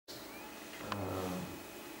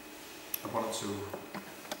wanted to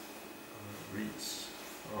read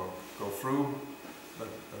or go through the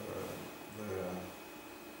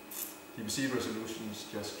GBC Resolutions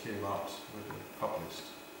just came out with it published,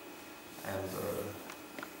 and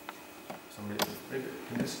so maybe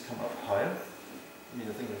can this come up higher? I mean,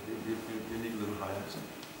 I think that you need a little higher, so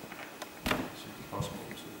it should be possible to.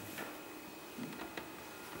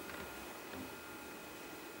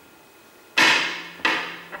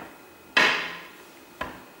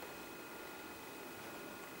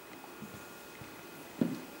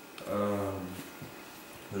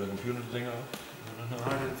 Vil computeren længere op?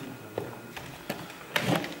 Nej, det er fint.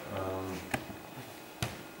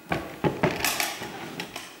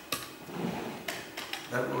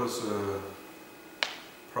 That was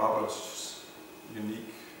Robert's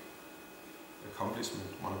unique accomplishment,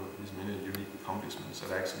 one of his many unique accomplishments,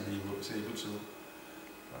 that actually he was able to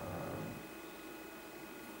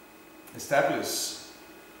establish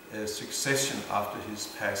a succession after his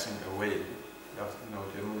passing away.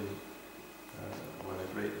 Generally, when a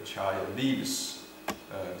great acharya leaves,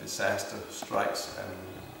 disaster strikes, and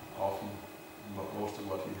often most of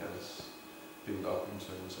what he has built up in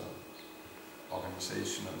terms of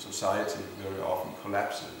organization and society very often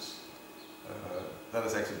collapses.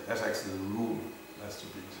 That's actually the rule, that's to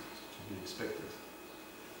be expected.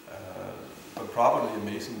 But probably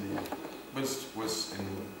amazingly, which was in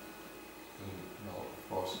of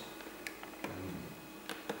course,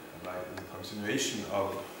 like in the continuation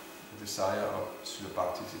of the desire of Srila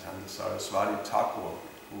Bhaktisiddhanta Saraswati Thakur,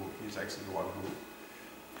 who is actually the one who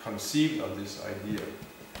conceived of this idea,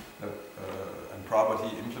 that, and probably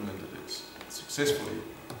he implemented it successfully,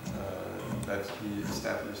 that he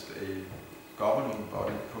established a governing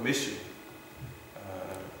body commission,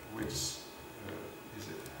 which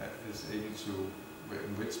is able to,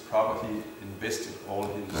 in which probably invested all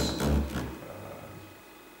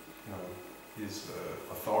his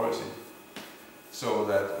authority, so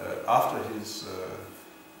that after he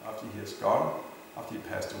has gone, after he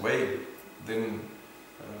passed away, then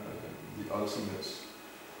the ultimate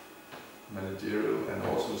managerial and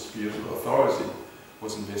also spiritual authority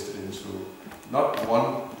was invested into not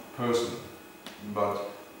one person, but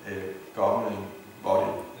a governing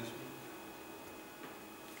body.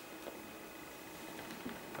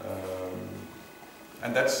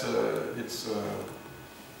 And that's it's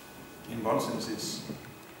in one sense it's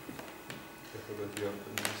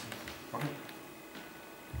okay.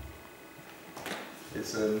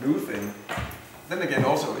 It's a new thing. Then again,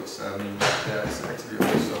 also it's there is actually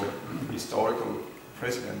also historical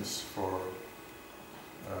precedents for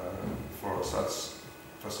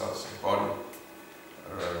such a body.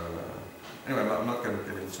 Anyway, I'm not going to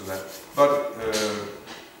get into that, but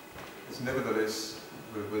it's nevertheless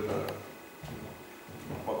with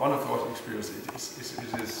one of our experience, it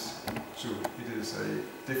is a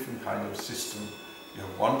different kind of system. You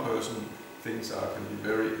have one person, things can be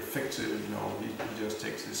very effective. He just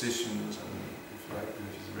takes decisions, and if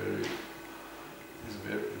he's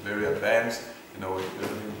very advanced.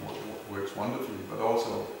 Everything works wonderfully. But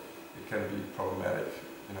also, it can be problematic.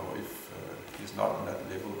 If he's not on that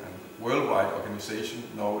level. And worldwide organization,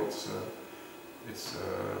 no, it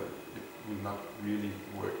will not really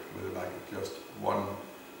work with like just one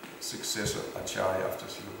successor acharya after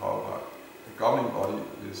Srila Prabhupada. The governing body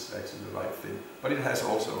is actually the right thing, but it has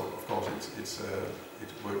also, of course,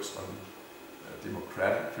 it works on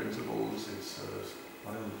democratic principles.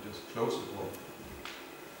 Why don't we just close it all?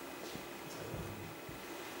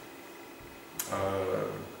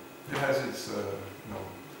 It has its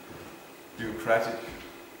bureaucratic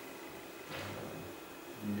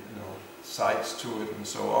sides to it and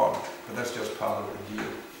so on, but that's just part of the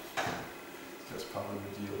deal. It's just part of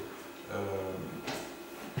the deal.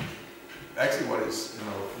 Actually, what is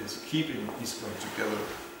keeping ISKCON together,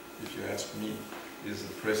 if you ask me, is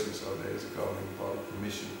the presence of there is a governing body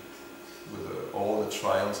commission with all the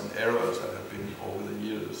trials and errors that have been over the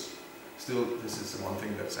years. Still, this is the one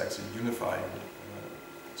thing that's actually unifying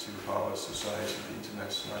Srila Prabhupada's society, the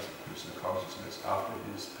international Krishna consciousness after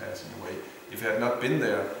his passing away. If it had not been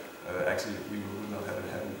there, actually we would not have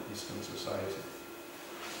had an ISKCON society.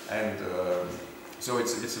 And so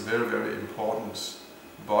it's a very, very important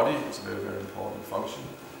body, it's a very, very important function.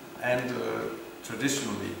 And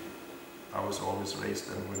traditionally, I was always raised,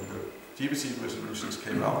 and when the GBC Resolutions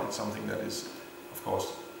came out, it's something that is, of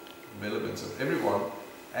course, relevant of everyone,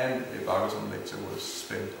 and a Bhagavatam lecture was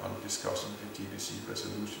spent on discussing the GBC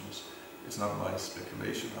Resolutions. It's not my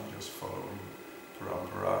speculation, I'm just following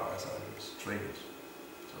parampara as I was trained.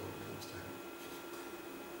 So you understand.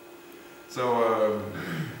 So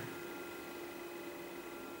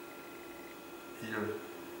here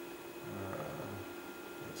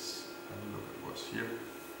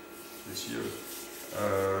this year.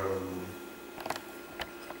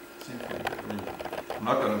 I'm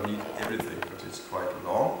not going to read everything, but it's quite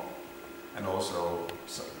long, and also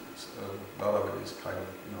a lot of it is kind of,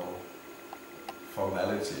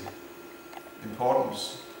 formality,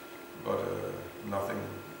 importance, but nothing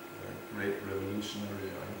great revolutionary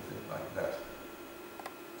or anything like that.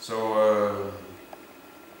 So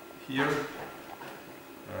here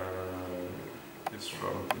it's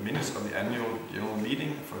from the minutes of the annual general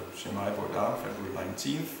meeting for Shemai Bodan, February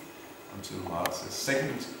 19th until March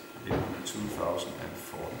 2nd in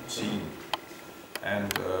 2014.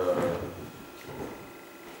 And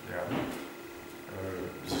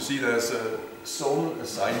you see there's zone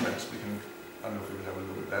assignments. I don't know if we will have a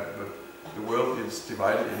look at that, but the world is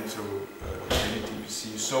divided into many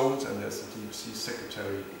GBC zones, and there's a GBC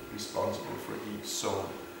secretary responsible for each zone.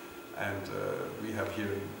 And we have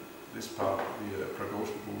here in this part,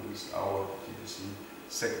 Pragosh, who is our GBC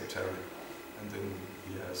secretary, and then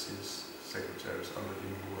he has his secretaries under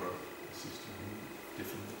him who are assisting in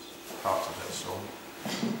different parts of that zone.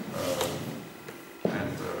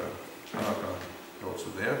 I'm not going to go to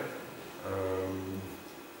there.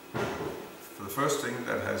 For the first thing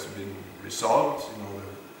that has been resolved,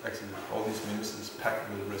 actually all these minutes is packed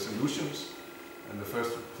with resolutions, and the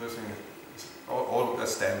first thing is all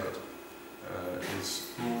as standard. Is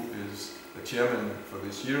who is the chairman for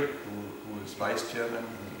this year, who is vice chairman,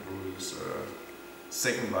 and who is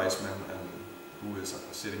second vice man, and who is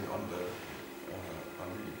sitting on the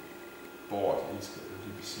board, the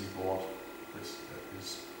GBC board, which is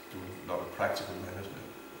doing a lot of practical management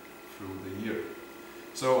through the year.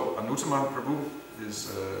 So Anutama Prabhu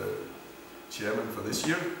is chairman for this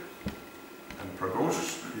year, and Pragosh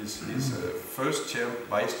is his first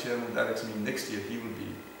vice chairman. That actually means next year he will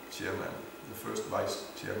be chairman. The first vice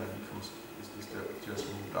chairman is just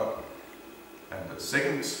moved up, and the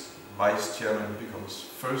second vice chairman becomes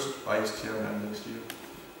first vice chairman next year,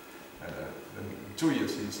 and then in 2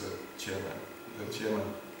 years he's a chairman. The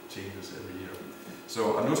chairman changes every year.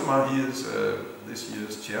 So Anutama, he is this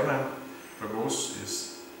year's chairman. Pragosh is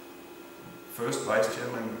first vice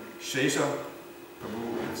chairman. Shesha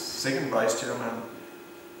Prabhu is second vice chairman.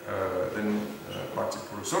 Then Bhakti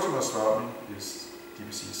Purushottam Swami is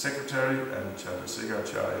GBC secretary, and Chandrasekhar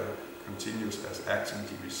Acharya continues as acting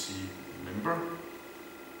GBC member.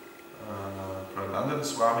 Pranandan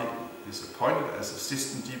Swami is appointed as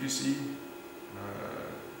assistant GBC.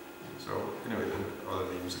 So anyway, then other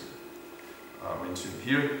names are mentioned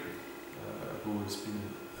here, who has been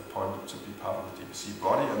appointed to be part of the GBC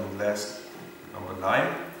body. And last, number 9,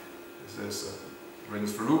 it says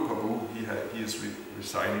Rens Farouk Prabhu, he is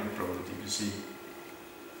resigning from the GBC.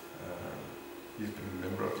 He's been a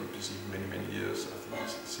member of GBC for many, many years. I think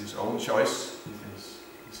it's his own choice. He thinks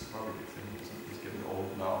he's probably he's getting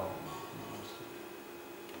old now.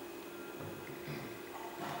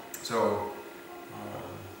 So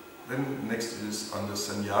then next is on the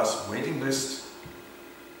sannyas waiting list.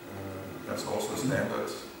 That's also standard.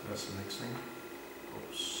 That's the next thing.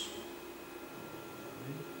 Oops.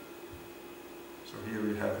 So here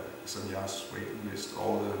we have sannyas waiting list.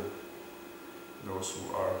 All those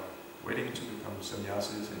who are waiting to become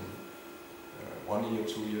sannyasis in 1 year,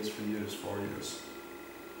 2 years, 3 years, 4 years.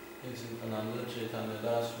 Is it Ananda Chaitanya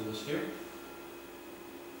Das who was here?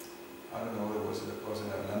 I don't know, was it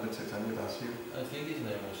Ananda Chaitanya Das here? I think his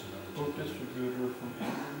name was Ananda Book Chaitanya. distributor from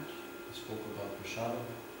England. He spoke about Prashadam,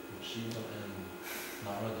 Shiva and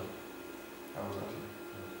Narada. I was not here.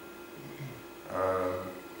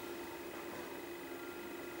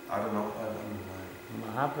 I don't know.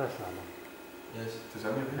 Mahaprasada. Yes.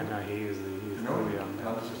 Chaitanya here? No, he's You know really young.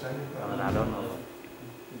 Ananda Chaitanya? I don't know.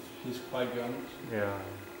 He's quite young. Yeah.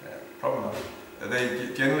 Yeah, probably not. They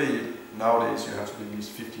generally nowadays you have to be at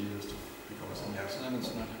least 50 years to become a sannyasi. And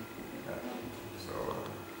it's not him. So,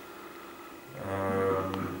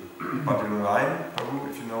 Bhadranarayan Prabhu,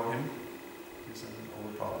 if you know him, he's an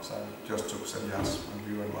old Prabhu. I just took sannyas when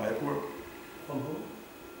we were in Mayapur. From who?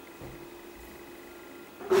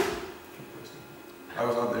 I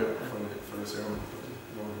was not there for the ceremony, but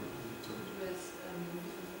no, he took it. It was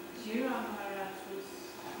Shiva Maharaj was,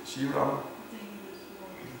 Shivam, I think he was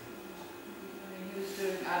more, he was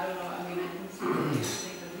doing, I don't know, I didn't see the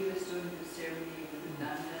thing, but he was doing the ceremony with the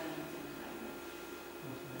Nanda and things like that.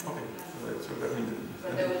 okay, so that means...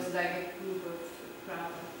 But there was like a group of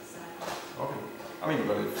crowd at the side. Okay,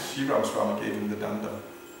 but if Shivam Swami gave him the danda,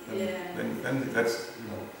 then that's,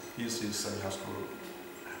 he's his sannyas guru.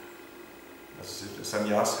 As if the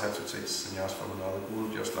sannyas had to take sannyas from another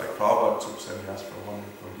guru, just like Prabhupada took sannyas from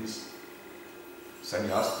his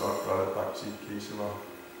sannyas brother Bhakti Kesava.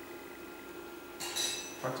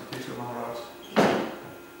 Praktikeshwar Maharaj.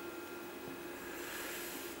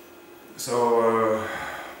 So, I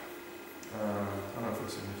don't know if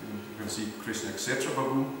it's you can see Krishna Kshetra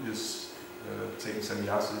Babu is taking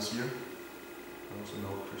sannyasa this year. I also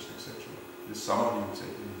know Krishna Kshetra. This summer he will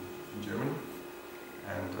take in Germany.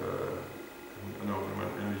 And I know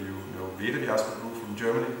when you know Veda Vyas Babu from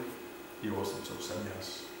Germany, he also took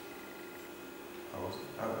sannyas. I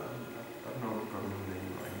don't know the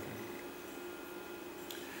name or anything.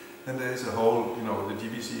 Then there is a whole, the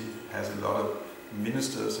GBC has a lot of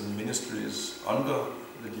ministers and ministries under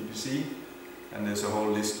the GBC, and there's a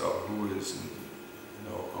whole list of who is,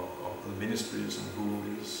 of the ministries and who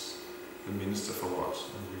is the minister for what.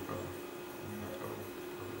 And we're not going to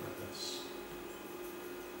do that.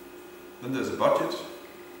 Then there's a budget.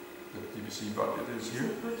 The GBC budget is here.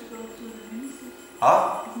 Isn't it go through the ministries?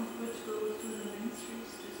 Ah? Isn't it go through the ministries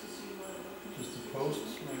just to see what? Just the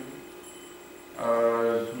posts, maybe?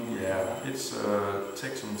 Yeah, it's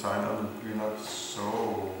takes some time. We're not so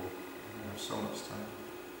much time.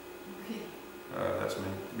 Okay. That's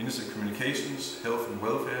Ministry of Communications, Health and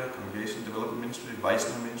Welfare, Congregation Development Ministry,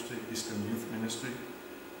 Vaishnava Ministry, Eastern Youth Ministry,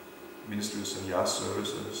 Ministry of Sannyas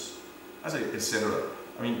Services, etc.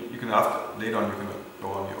 I mean, you can later on you can go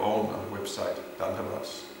on your own on the website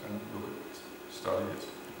Dandavats and study it.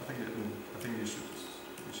 I think we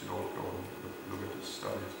should all go and look at it,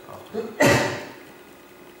 study it after.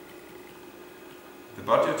 The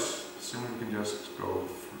budget, soon we can just go,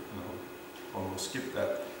 almost skip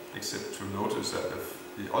that, except to notice that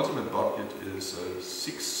the ultimate budget is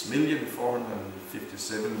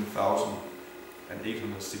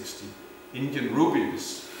 6,457,860 Indian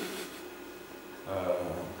rupees,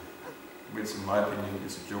 which in my opinion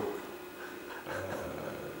is a joke.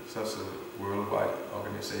 Such a worldwide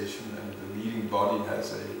organization, and the leading body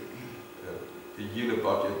has a yearly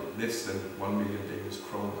budget less than 1 million Danish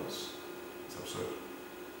kroner. It's absurd.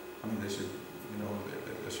 I mean, they should,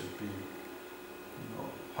 there should be,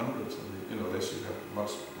 hundreds, and they should have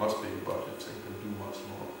much bigger budgets and can do much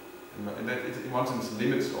more. And that in one sense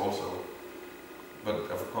limits also, but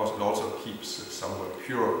of course it also keeps it somewhat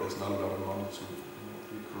pure. There's not a lot of money to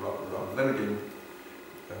be corrupt around. Then again,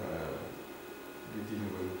 we're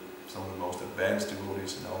dealing with some of the most advanced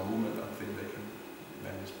devotees in our movement. I think they can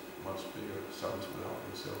manage much bigger sums without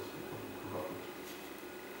themselves becoming corrupted.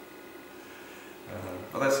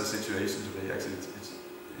 But that's the situation today. Actually, it's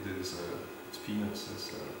peanuts,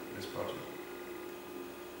 this budget.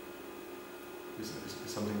 It's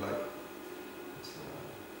something like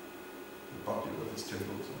the budget of this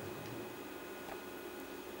temple.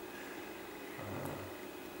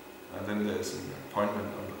 And then there's an appointment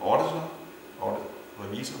of an audit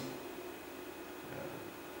revisor.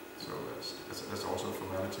 So that's also a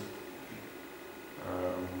formality.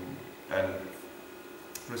 And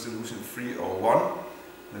Resolution 301,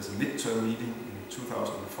 there's a midterm meeting in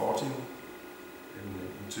 2014 in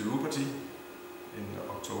Tirupati in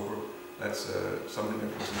October. That's something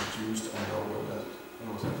that was introduced, I don't know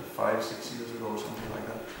when was that 5-6 years ago or something like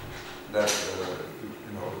that. That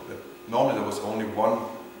normally there was only one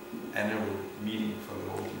annual meeting for the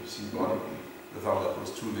whole GBC body. They thought that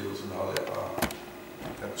was too little, so now there are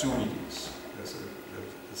two meetings. There's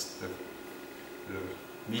the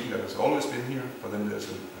meeting that has always been here, but then there's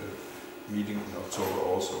a meeting in October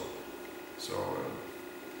also. So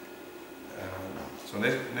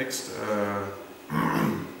next,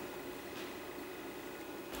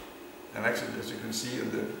 and actually, as you can see in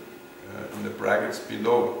the brackets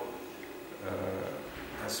below,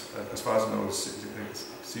 as far as I know,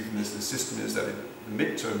 see from this, the system is that in the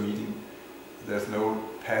midterm meeting, there's no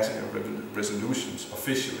passing of resolutions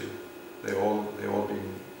officially. They all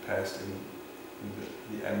being passed in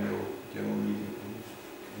the annual general meeting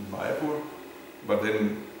in Mayapur. But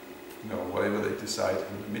then, whatever they decide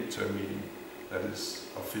in the midterm meeting, that is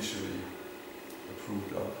officially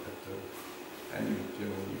approved of at the annual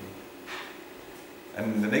general meeting.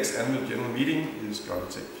 And the next annual general meeting is going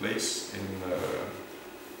to take place in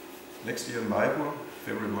next year in Mayapur,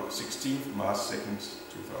 February 16th, March 2nd,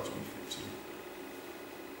 2015.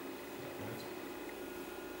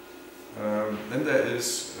 Then there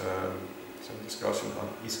is some discussion on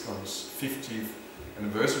ISKCON's 50th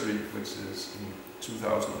anniversary, which is in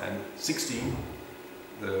 2016.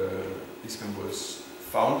 The ISKCON was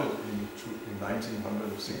founded in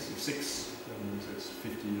 1966. That means it's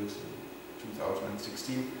 50 years in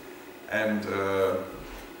 2016, and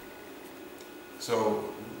so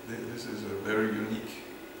this is a very unique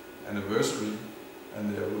anniversary,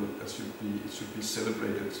 and it should be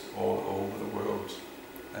celebrated all over the world.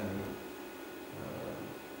 And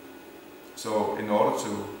so, in order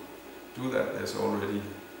to do that, there's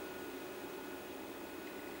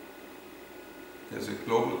a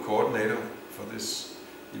global coordinator for this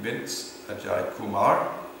event, Ajay Kumar,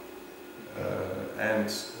 and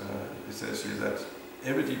it says here that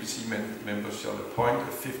every GBC member shall appoint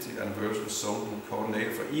a 50th anniversary zone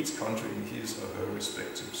coordinator for each country in his or her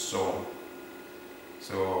respective zone.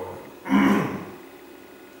 So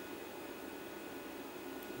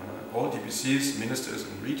all GBC's ministers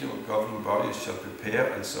and regional governing bodies shall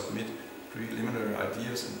prepare and submit preliminary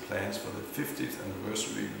ideas and plans for the 50th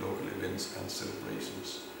anniversary local events and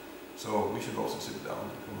celebrations. So we should also sit down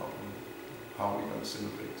and come up with how we're going to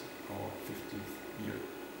celebrate our 50th year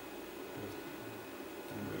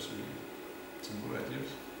anniversary. Some good ideas.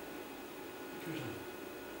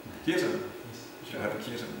 Kirtan. We should have a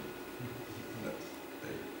kirtan on that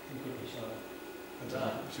day. And then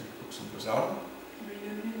we should cook some prasadam.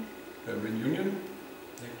 Reunion. A reunion.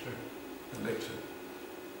 Lecture. A lecture.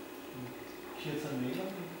 Kirtan Mela.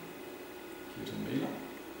 Kirtan Mela.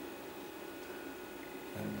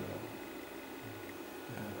 And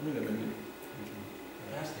yeah, I mean,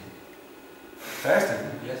 Fasting. fasting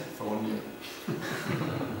Yes. for 1 year.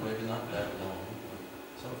 Maybe not that long.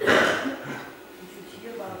 Some You should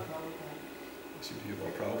hear about Prabhupada. You should hear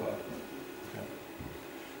about Prabhupada. Yeah.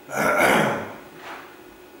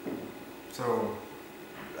 So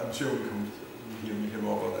I'm sure we can hear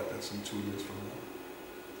more about that. That's in 2 years from now.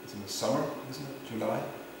 It's in the summer, isn't it? July.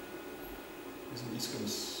 Isn't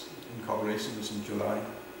ISKCON's incorporation is in July?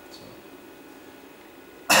 So.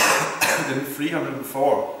 Then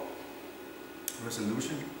 304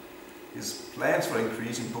 resolution is plans for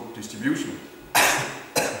increasing book distribution.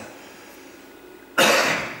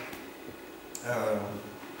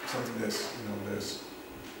 Something there's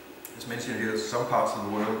mentioned here. Some parts of the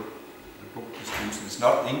world, the book distribution is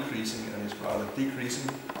not increasing and it's rather decreasing,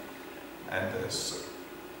 and there's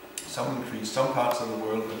some increase. Some parts of the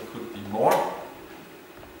world there could be more,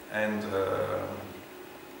 and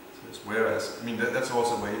whereas, I mean that's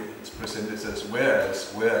also the way it's presented. It says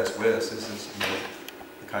whereas. This is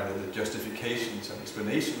the kind of the justifications and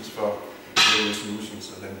explanations for the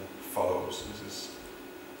resolutions, and then follows. This is,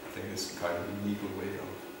 I think, this kind of the legal way of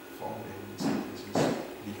formulating this. This is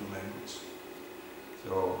legal language.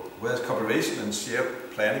 So whereas cooperation and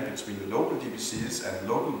shared planning between the local GBCs and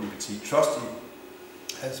local BBT trustee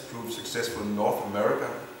has proved successful in North America.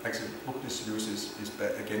 Actually, book distribution is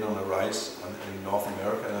back again on a rise in North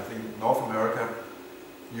America, and I think North America,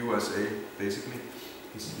 USA, basically,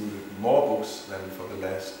 distributed more books than for the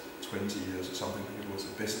last 20 years or something. It was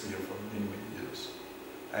the best year for many years,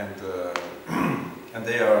 and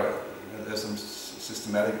there's some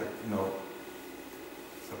systematic,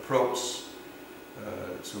 approach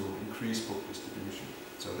to increase book distribution.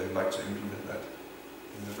 So they'd like to implement that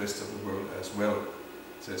in the rest of the world as well.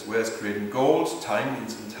 It says, whereas creating goals,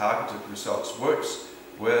 timelines and targeted results works,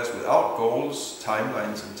 whereas without goals,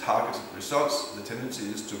 timelines and targeted results, the tendency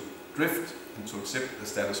is to drift and to accept the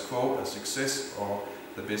status quo as success or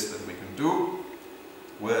the best that we can do.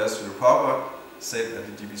 Whereas Prabhupada said that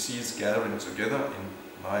the GBC's gathering together in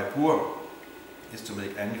Mayapur is to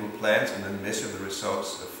make annual plans and then measure the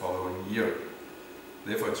results the following year.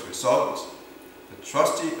 Therefore, its result, the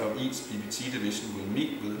trustee of each BBT division will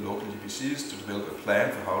meet with the local GBCs to develop a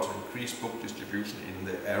plan for how to increase book distribution in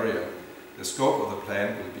the area. The scope of the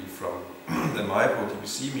plan will be from the Mayapur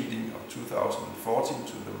GBC meeting of 2014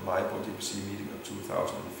 to the Mayapur GBC meeting of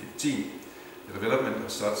 2015. The development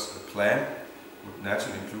of such a plan would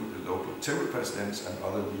naturally include the local temple presidents and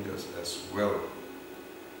other leaders as well.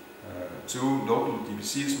 Two local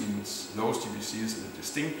GBCs means those GBCs in a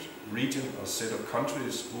distinct region or set of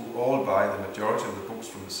countries who all buy the majority of the books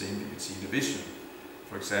from the same BBT division.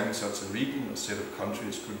 For example, such a region or set of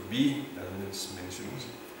countries could be, and it's mentioned,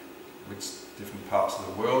 which different parts of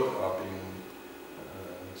the world are being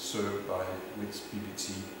served by which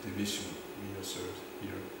BBT division. We are served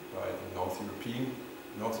here by the North European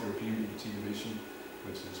BBT division,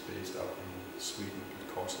 which is based up in Sweden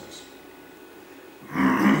at Korsnäs.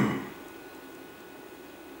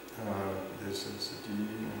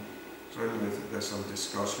 There's some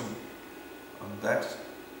discussion on that.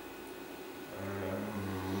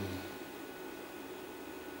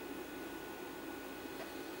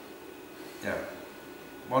 Yeah.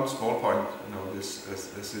 One small point,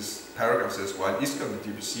 this paragraph says, while ISKCON, the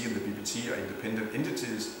GBC and the BBT are independent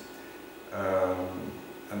entities,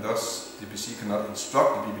 and thus GBC cannot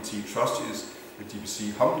instruct the BBT trustees, the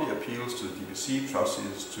GBC humbly appeals to the GBC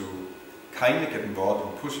trustees to kindly get involved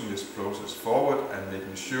in pushing this process forward and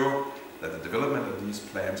making sure that the development of these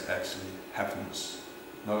plans actually happens.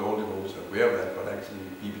 Not all devotees are aware of that, but actually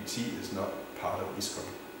BBT is not part of ISKCON.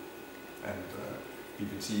 and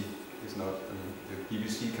BBT is not. I mean, the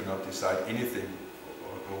GBC cannot decide anything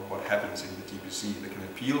or what happens in the GBC. They can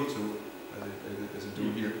appeal to, as they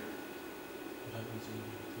do here. What happens in the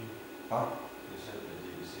Ah, You said the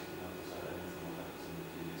GBC cannot decide anything what happens in the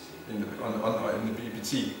GBC. in the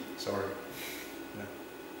BBT, sorry. Yeah.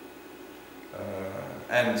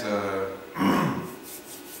 And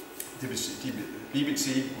BBT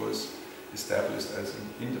was established as an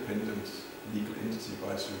independent legal entity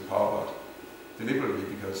by Sir Harvard deliberately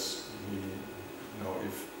because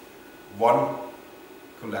if one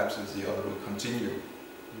collapses, the other will continue.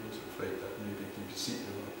 He was afraid that maybe GBC,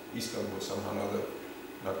 ISKCON would somehow or other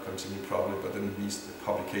not continue properly, but then at least the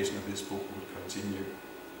publication of this book would continue.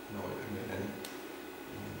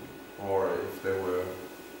 Or if there were,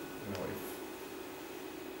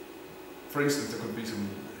 for instance, there could be some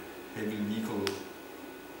heavy legal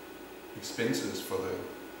expenses for the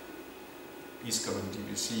ISKCON and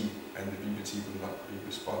GBC, and the BBT will not be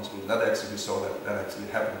responsible. That actually, we saw that actually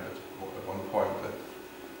happened at one point. That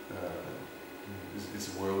it's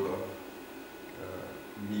a world of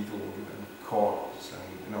legal and courts,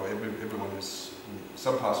 and everyone is in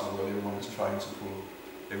some parts of the world. Everyone is trying to pull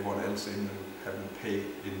everyone else in and have them pay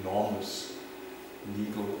enormous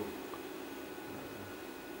legal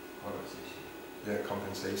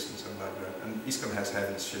compensations and like that. And ISKCON has had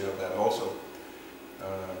its share of that also.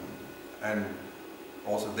 And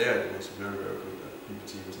also there it was very, very good that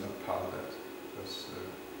BBT was not part of that, because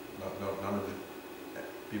none of the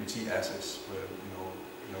BBT assets were,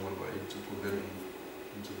 no one were able to put them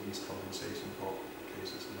into these compensation court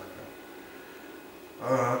cases and like that.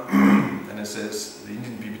 And it says the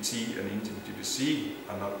Indian BBT and the Indian GBC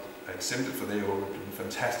are not exempted, for they already do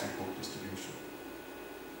fantastic book distribution.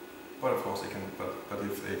 But of course they can, but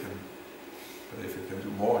if they can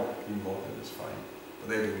do more, then it's fine. But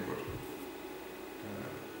they're doing good.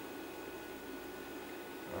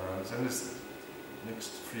 Then this next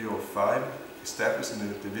 305, establishing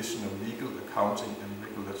the division of legal, accounting and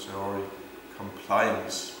regulatory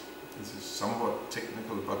compliance. This is somewhat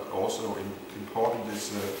technical, but also important. I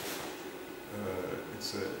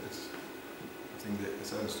think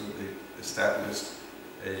as I understood, they established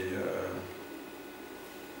a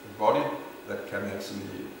body that can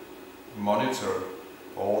actually monitor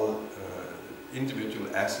all individual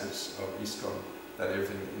assets of ISKCON, that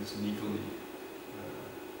everything is legally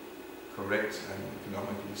correct and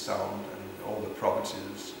economically sound, and all the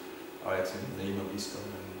properties are actually in the name of ISKCON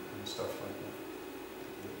and stuff like that.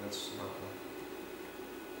 That's not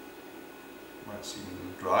might seem a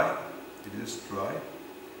little dry. It is dry,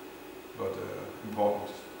 but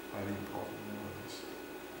important, highly important nevertheless.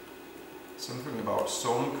 Something about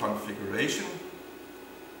zone configuration,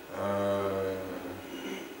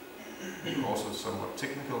 also somewhat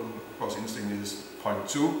technical. Of course, interesting is point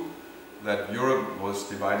 2, that Europe was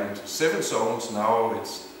divided into 7 zones. Now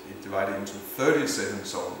it's divided into 37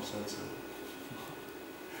 zones. That's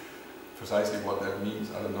precisely what that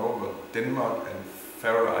means, I don't know. But Denmark and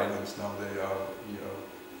Faroe Islands, now they are here.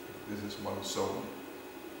 This is one zone.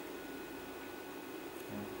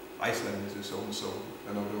 Iceland is its own zone.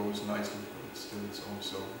 I know there was an Iceland, but it's still its own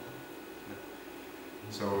zone. Yeah.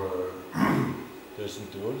 So There's some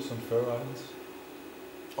duels on Faroe Islands.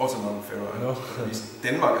 also not in Faroe Islands. No. At least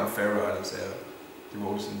Denmark and Faroe Islands are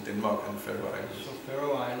devoted in Denmark and Faroe Islands. So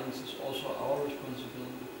Faroe Islands is also our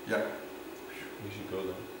responsibility. Yeah, We should go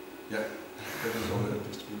there. yeah. That is all the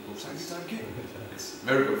distributed books. Thank you. It's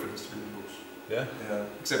very good for distributed books. Yeah. Yeah.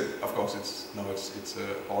 Except, of course, it's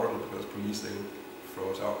horrible because police, they will throw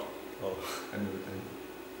us out. Oh. And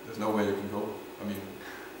there's no way you can go. I mean,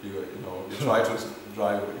 you try to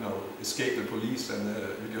drive, escape the police, and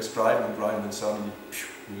you're just driving, and suddenly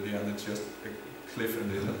you're there, and it's just a cliff,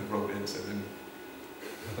 and then the road ends, and then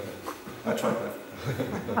I tried that.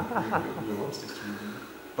 we were once distributing,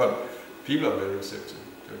 but people are very receptive.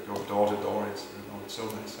 They go door to door. It's so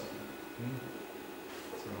nice up there.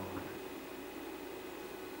 So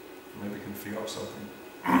maybe we can figure out something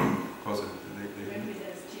because Maybe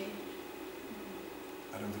that's changed.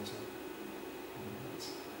 I don't think so.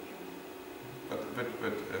 But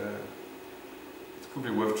it could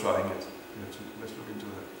be worth trying it. Let's look into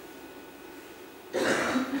that.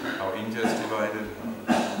 How India is divided.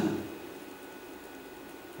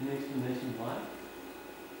 Any explanation why?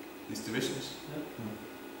 These divisions. Yeah.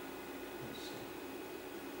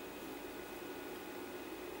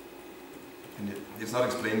 And it's not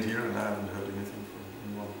explained here, and I haven't heard anything from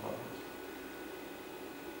anyone about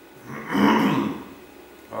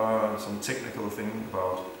it. Some technical thing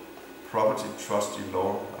about property trustee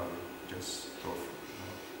law. I'll just go through.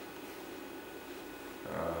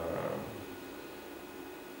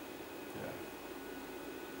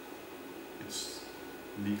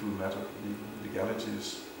 legal matter,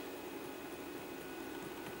 legalities.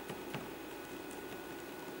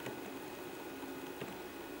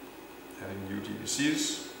 Adding new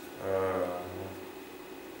GBCs.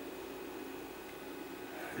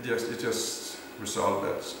 It just resolved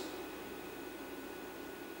that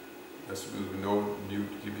there will be no new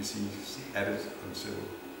GBCs added until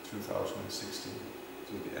 2016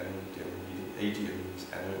 to the annual general meeting. AGM means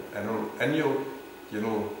annual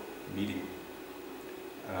general meeting.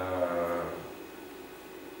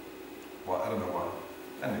 Well, I don't know why,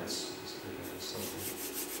 and it's something.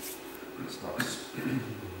 It's not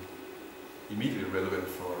immediately relevant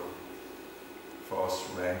for us to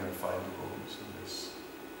rank and find devotees unless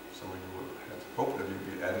someone you would have hoped that you'd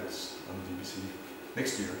be added on the GBC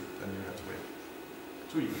next year, then you have to wait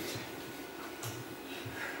 2 years.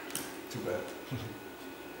 Too bad.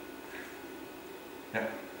 Yeah.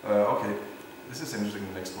 Okay. This is interesting.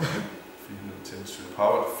 The next one. 310 Srila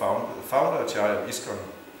Prabhupada, the founder Acharya of ISKCON.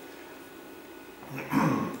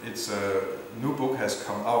 Its a new book has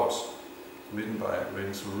come out, written by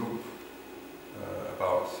Ren Swarup,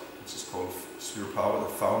 about, which is called Srila Prabhupada,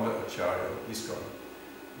 the founder Acharya of ISKCON,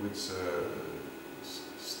 which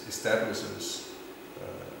establishes,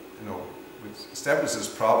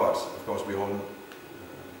 Prabhupada. Of course, we all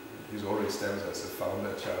he's already established as a founder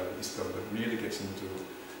Acharya of ISKCON, but really gets into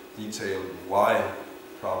detail why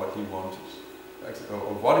Prabhupada he wanted,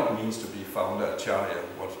 or what it means to be founder Acharya,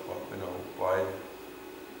 why,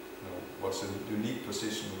 what's a unique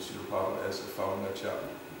position of Srila Prabhupada as a founder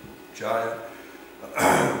Acharya,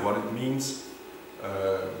 what it means.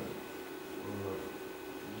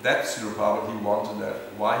 That Srila Prabhupada, he wanted that,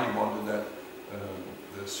 why he wanted that,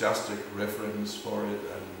 the Shastric reference for it,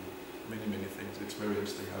 and many things. It's very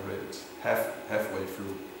interesting. I read it halfway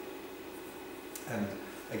through. And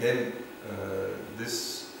again,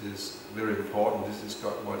 this is very important. This is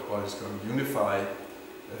what is going to unify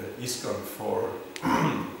ISKCON for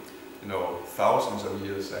thousands of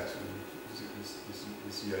years. Actually,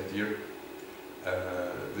 is the idea.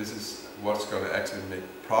 This is what's going to actually make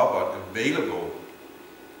Prabhupada available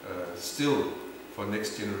still for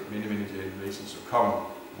next many generations to come,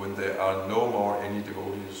 when there are no more any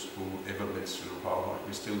devotees who ever met Srila Prabhupada.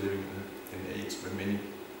 We're still living in an age where many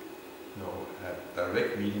have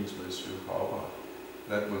direct meetings with Srila Prabhupada.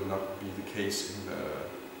 That will not be the case in the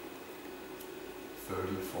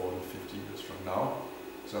 30, 40, 50 years from now.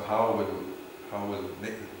 So how will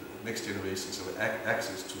next generations have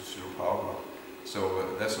access to Srila Prabhupada?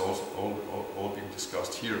 So that's also all being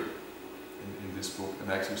discussed here in this book,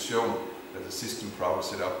 and actually shown that the system Prabhupada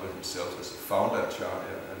set up with himself as a founder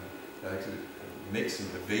Acharya, and actually makes him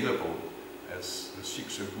available as the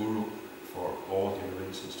Shiksha Guru for all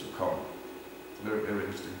generations to come. It's a very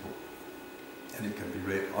interesting book. And it can be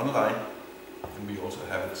read online, and we also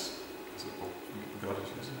have it as a book. We got it,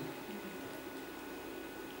 isn't it?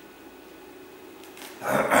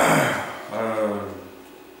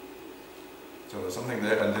 So there's something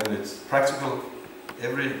there, and then it's practical.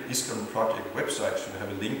 Every ISKCON project website should have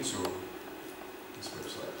a link to this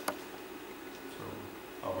website. So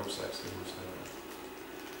our websites, they must have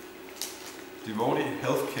devotee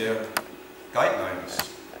healthcare guidelines.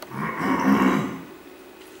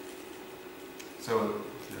 So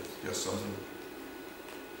just something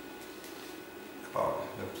about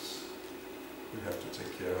that we have to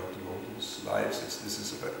take care of devotees' lives. This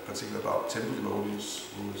is particularly about temple devotees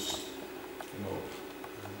who is,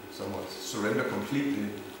 somewhat surrender completely,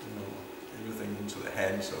 everything into the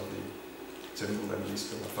hands of the temple and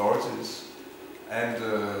ISKCON authorities, and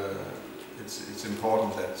it's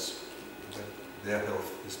important that their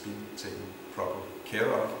health is being taken proper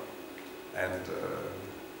care of,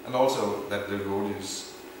 and also that the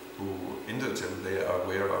devotees who enter the temple, they are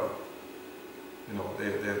aware of,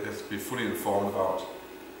 they have to be fully informed about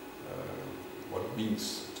what it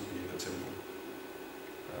means to be in the temple.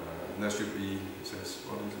 And there should be, it says,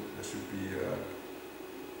 what is it? There should be,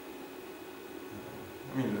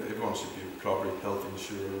 everyone should be properly health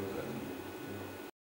insured, and